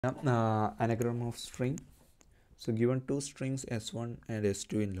Anagram of string. So given two strings s1 and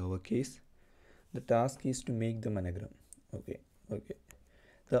s2 in lowercase, the task is to make them anagram. Okay.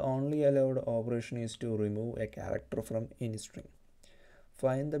 The only allowed operation is to remove a character from any string.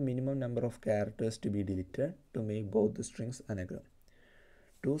 Find the minimum number of characters to be deleted to make both the strings anagram.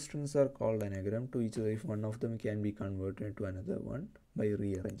 Two strings are called anagram to each other if one of them can be converted to another one by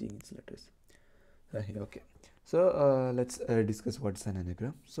rearranging its letters. Okay. So let's discuss what's an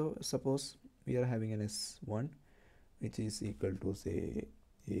anagram. So suppose we are having an s1 which is equal to say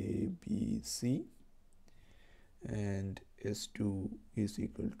ABC, and s2 is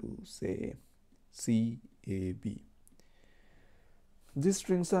equal to say CAB. These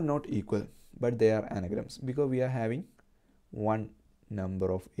strings are not equal, but they are anagrams because we are having one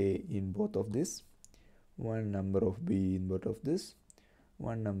number of A in both of this, one number of B in both of this,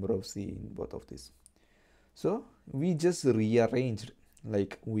 one number of C in both of this. So we just rearranged,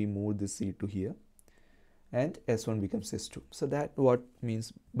 like we moved the C to here and S1 becomes S2. So that what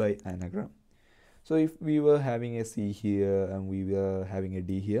means by anagram. So if we were having a C here and we were having a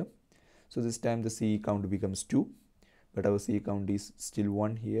D here, so this time the C count becomes 2, but our C count is still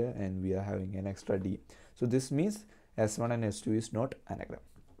 1 here and we are having an extra D. So this means S1 and S2 is not anagram.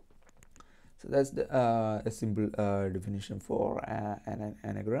 So that's the a simple definition for an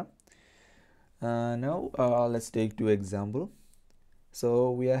anagram. Now let's take two example.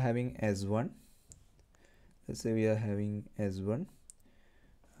 So we are having S1. Let's say we are having S1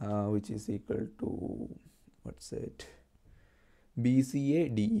 which is equal to, what's it,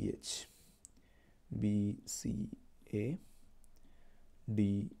 bcadeh.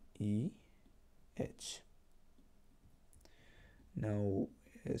 bcadeh. Now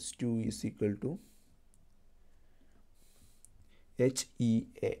S2 is equal to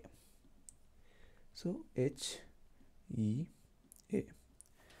HEA. So HEA.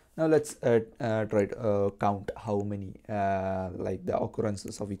 Now let's try to count how many like the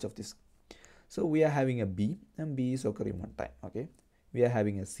occurrences of each of these. So we are having a B and B is occurring one time. Okay, we are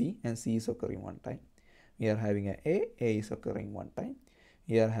having a C and C is occurring one time. We are having A is occurring one time.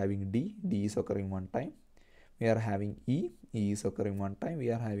 We are having D is occurring one time. We are having E is occurring one time.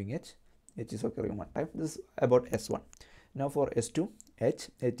 We are having H is occurring one time. This is about S1. Now for S2, H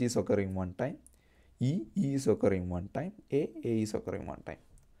is occurring one time. E is occurring one time. A is occurring one time.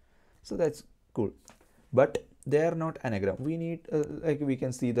 So that's cool, but they are not anagram. We need like we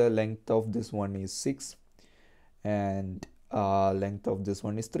can see the length of this one is 6 and length of this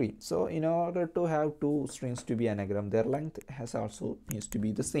one is 3. So in order to have two strings to be anagram, their length has also needs to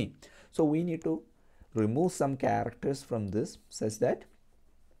be the same. So we need to remove some characters from this such that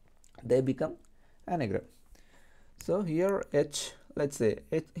they become anagram. So here H, let's say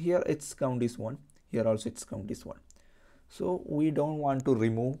here its count is 1, here also its count is 1. So we don't want to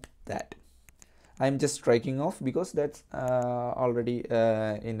remove that. I'm just striking off because that's already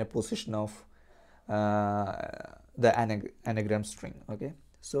in a position of the anagram string. Okay,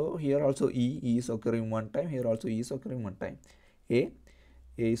 so here also E is occurring one time, here also E is occurring one time, A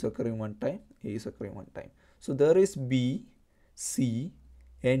is occurring one time, A is occurring one time. So there is B, C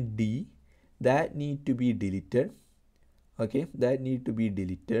and D that need to be deleted. Okay, that need to be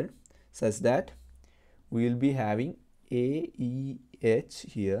deleted such that we will be having AEH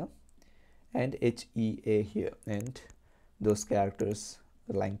here and HEA here, and those characters,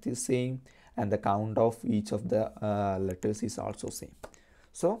 the length is same and the count of each of the letters is also same.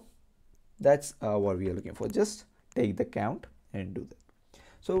 So that's what we are looking for. Just take the count and do that.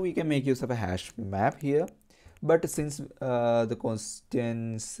 So we can make use of a hash map here, but since the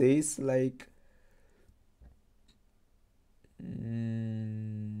question says like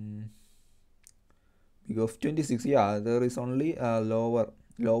of 26, yeah, there is only a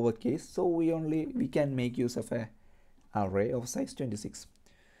lowercase, so we can make use of a array of size 26.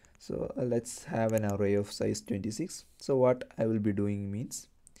 So let's have an array of size 26. So what I will be doing means,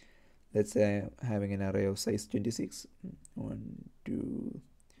 let's say I'm having an array of size 26, 1 2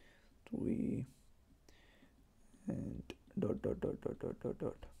 3 and dot.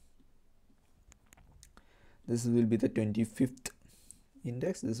 This will be the 25th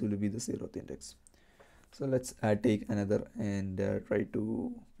index, this will be the 0th index. So let's take another and try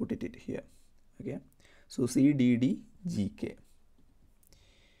to put it here. Okay, so cddgk.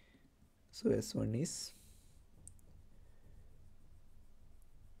 So S1 is,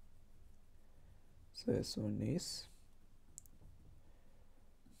 so S1 is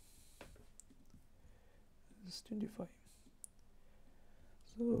 25.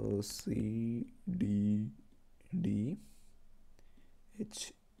 So cddgk.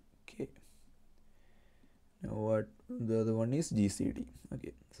 Now what the other one is GCD.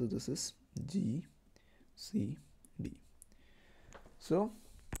 Okay, so this is GCD. So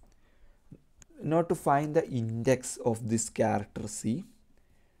now to find the index of this character C,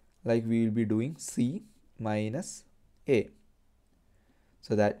 like we will be doing C minus A.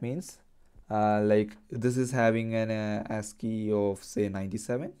 So that means like this is having an ASCII of say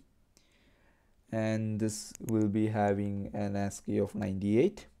 97, and this will be having an ASCII of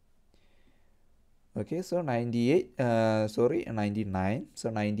 98. Okay, so 98 sorry 99, so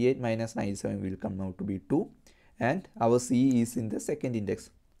 98 minus 97 will come out to be 2, and our C is in the second index,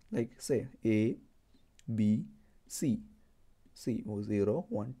 like say A, B, C, 0,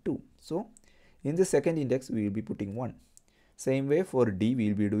 1, 2. So in the second index we will be putting 1. Same way for D, we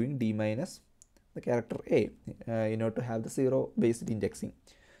will be doing D minus the character A in order to have the 0 based indexing.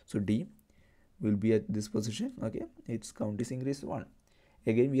 So D will be at this position. Okay, its count is increased 1.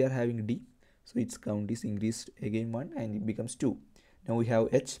 Again we are having D, so its count is increased again 1 and it becomes 2. Now we have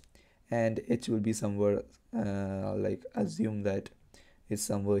H, and H will be somewhere like assume that it's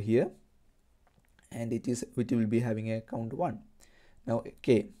somewhere here, and it will be having a count 1. Now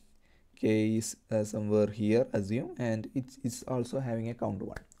K is somewhere here assume, and it's also having a count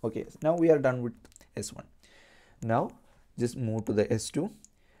 1. Okay, so now we are done with S1. Now just move to the S2,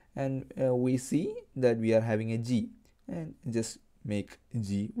 and we see that we are having a G, and just make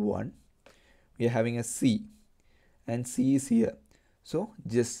G 1. We are having a C, and C is here, so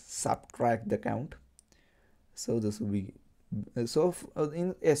just subtract the count. So this will be so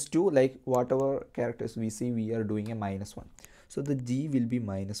in S2, like whatever characters we see, we are doing a -1. So the G will be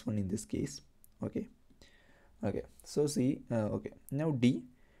 -1 in this case. Okay, so C, okay, now D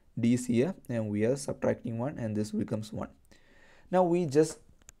is here, and we are subtracting 1, and this becomes 1. Now we just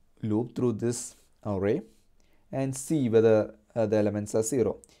loop through this array and see whether the elements are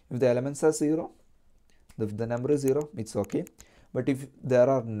 0. If the elements are 0, if the number is 0, it's okay. But if there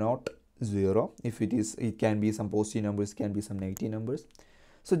are not 0, if it can be some positive numbers, can be some negative numbers,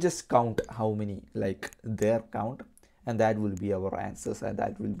 so just count how many, like their count, and that will be our answers, and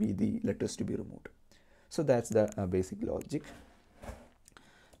that will be the letters to be removed. So that's the basic logic.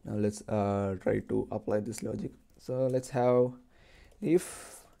 Now let's try to apply this logic. So let's have,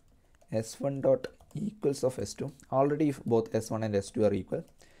 if S1 dot equals of S2, already if both S1 and S2 are equal,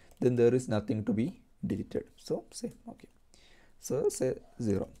 then there is nothing to be deleted. So say okay, so say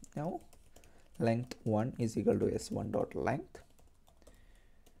 0. Now length 1 is equal to S1 dot length,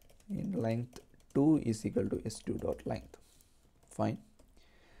 and length 2 is equal to S2 dot length. Fine.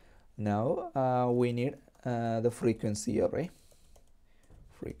 Now we need the frequency array,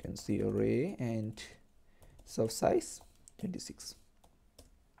 and of size 26,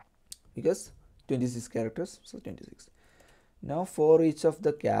 because 26 characters, so 26. Now for each of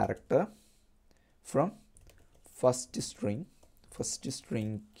the character from first string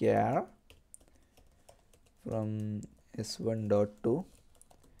char from S1 dot to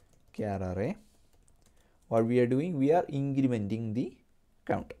char array, what we are doing, we are incrementing the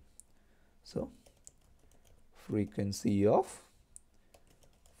count. So frequency of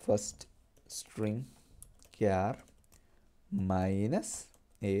first string char minus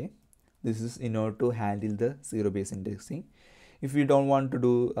A. This is in order to handle the 0 base indexing. If we don't want to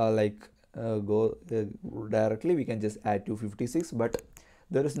do go directly, we can just add 256, but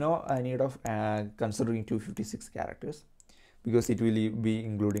there is no need of considering 256 characters, because it will be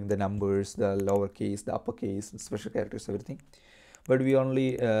including the numbers, the lowercase, the uppercase, the special characters, everything. But we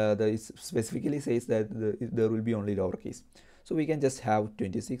only specifically says that there will be only lowercase, so we can just have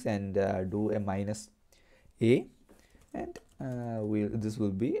 26 and do a minus A, and this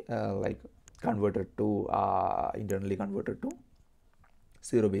will be like converted to internally converted to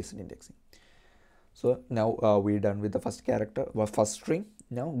 0 based indexing. So now we're done with the first character, first string.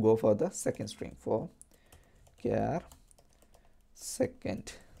 Now go for the second string, for char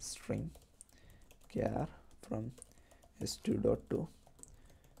second string char from S2 dot to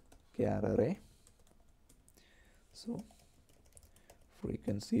char array. So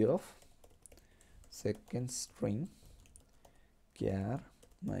frequency of second string char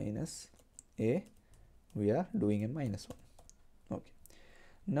minus A, we are doing a -1. Okay,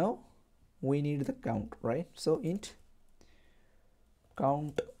 now we need the count, right? So int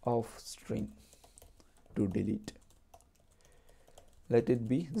count of string to delete, let it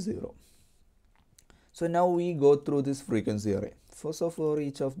be 0. So now we go through this frequency array. First of all,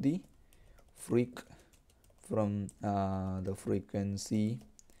 each of the freq from the frequency,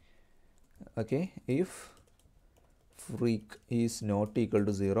 okay, if freq is not equal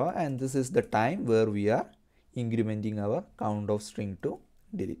to 0, and this is the time where we are incrementing our count of string to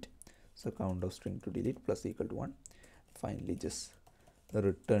delete. so count of string to delete plus equal to 1. Finally just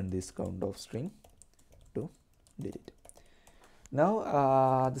return this count of string to delete.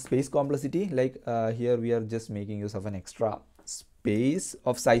 Now the space complexity, like here we are just making use of an extra space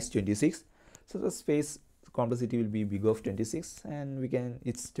of size 26, so the space complexity will be big of 26, and we can,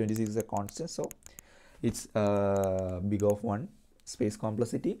 it's 26 is a constant, so it's big of 1 space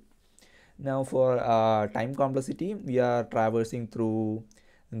complexity. Now for time complexity, we are traversing through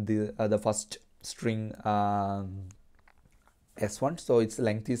the first string s1, so its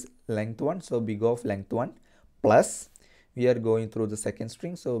length is length 1, so big of length 1, plus we are going through the second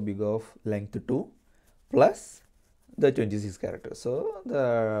string, so big of length 2 plus the 26 characters, so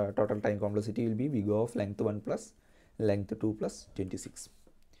the total time complexity will be big of length 1 plus length 2 plus 26.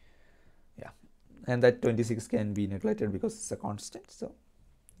 Yeah, and that 26 can be neglected because it's a constant. So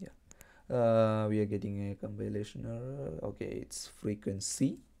yeah, we are getting a compilation error. Okay, it's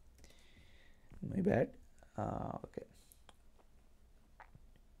frequency, my bad. Okay,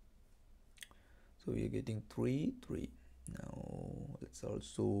 so we are getting 3 3. Now let's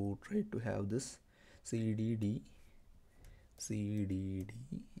also try to have this cddgk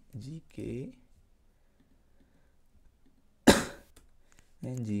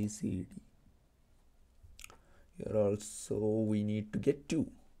and gcd. Here also we need to get 2.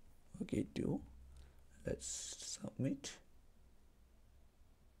 Okay, 2. Let's submit,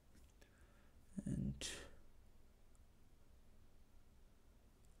 and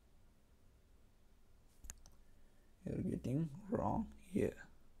you're getting wrong here.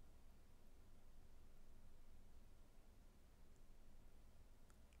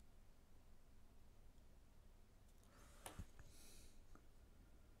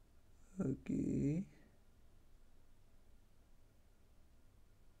 Okay,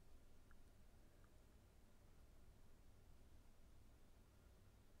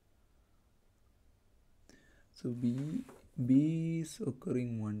 so b is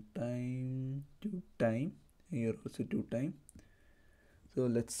occurring 1 time, 2 time, here also 2 time. So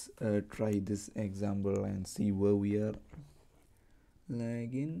let's try this example and see where we are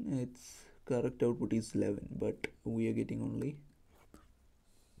lagging. Its correct output is 11, but we are getting only,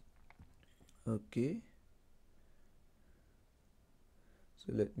 okay,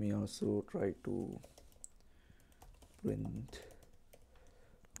 so let me also try to print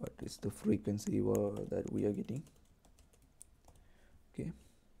what is the frequency that we are getting. Okay,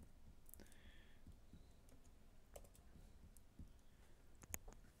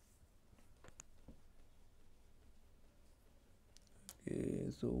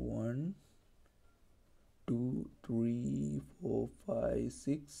 so 1 2 3 4 5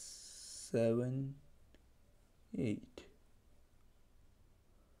 6 7 8.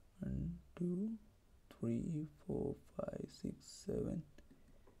 1 2 3 4 5 6 7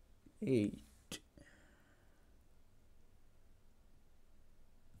 8.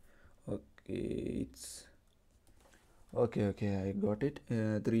 Okay, it's okay, I got it.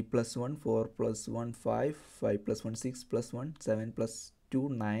 3 plus 1 4 plus 1 5 5 plus 1 6 plus 1 7 plus 2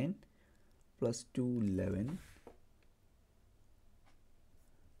 9 plus 2 11.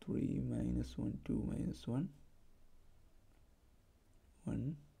 3 minus 1 2 minus 1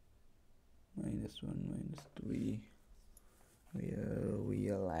 1 minus 1 minus 3. We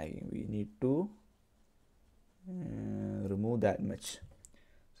are lagging. We need to remove that much,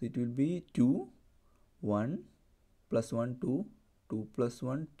 so it will be 2 1 plus 1 2 2 plus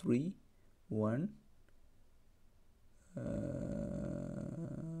 1 3 1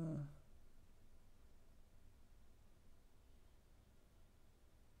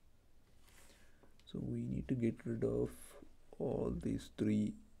 so we need to get rid of all these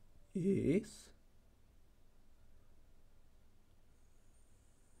 3 A's.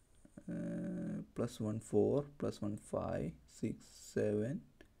 Plus 1 4 plus 1 5 6 7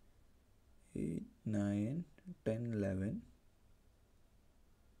 8 9 10 11.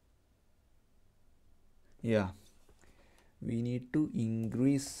 Yeah, we need to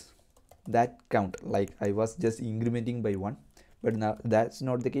increase that count. Like I was just incrementing by 1, but now that's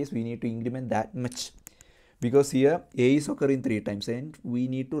not the case. We need to increment that much, because here A is occurring 3 times and we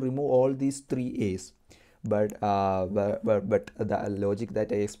need to remove all these 3 A's. But the logic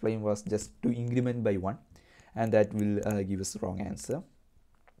that I explained was just to increment by 1, and that will give us wrong answer.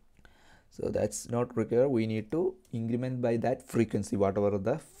 So that's not required. We need to increment by that frequency, whatever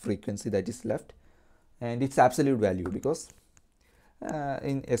the frequency that is left, and its absolute value, because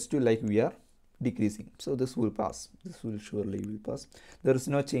in S2 like we are decreasing, so this will pass. This will surely pass. There is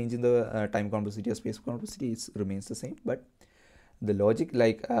no change in the time complexity or space complexity. It remains the same, but the logic,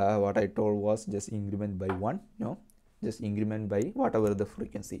 like what I told, was just increment by 1. No, just increment by whatever the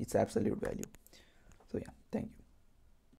frequency, its absolute value. So yeah, thank you.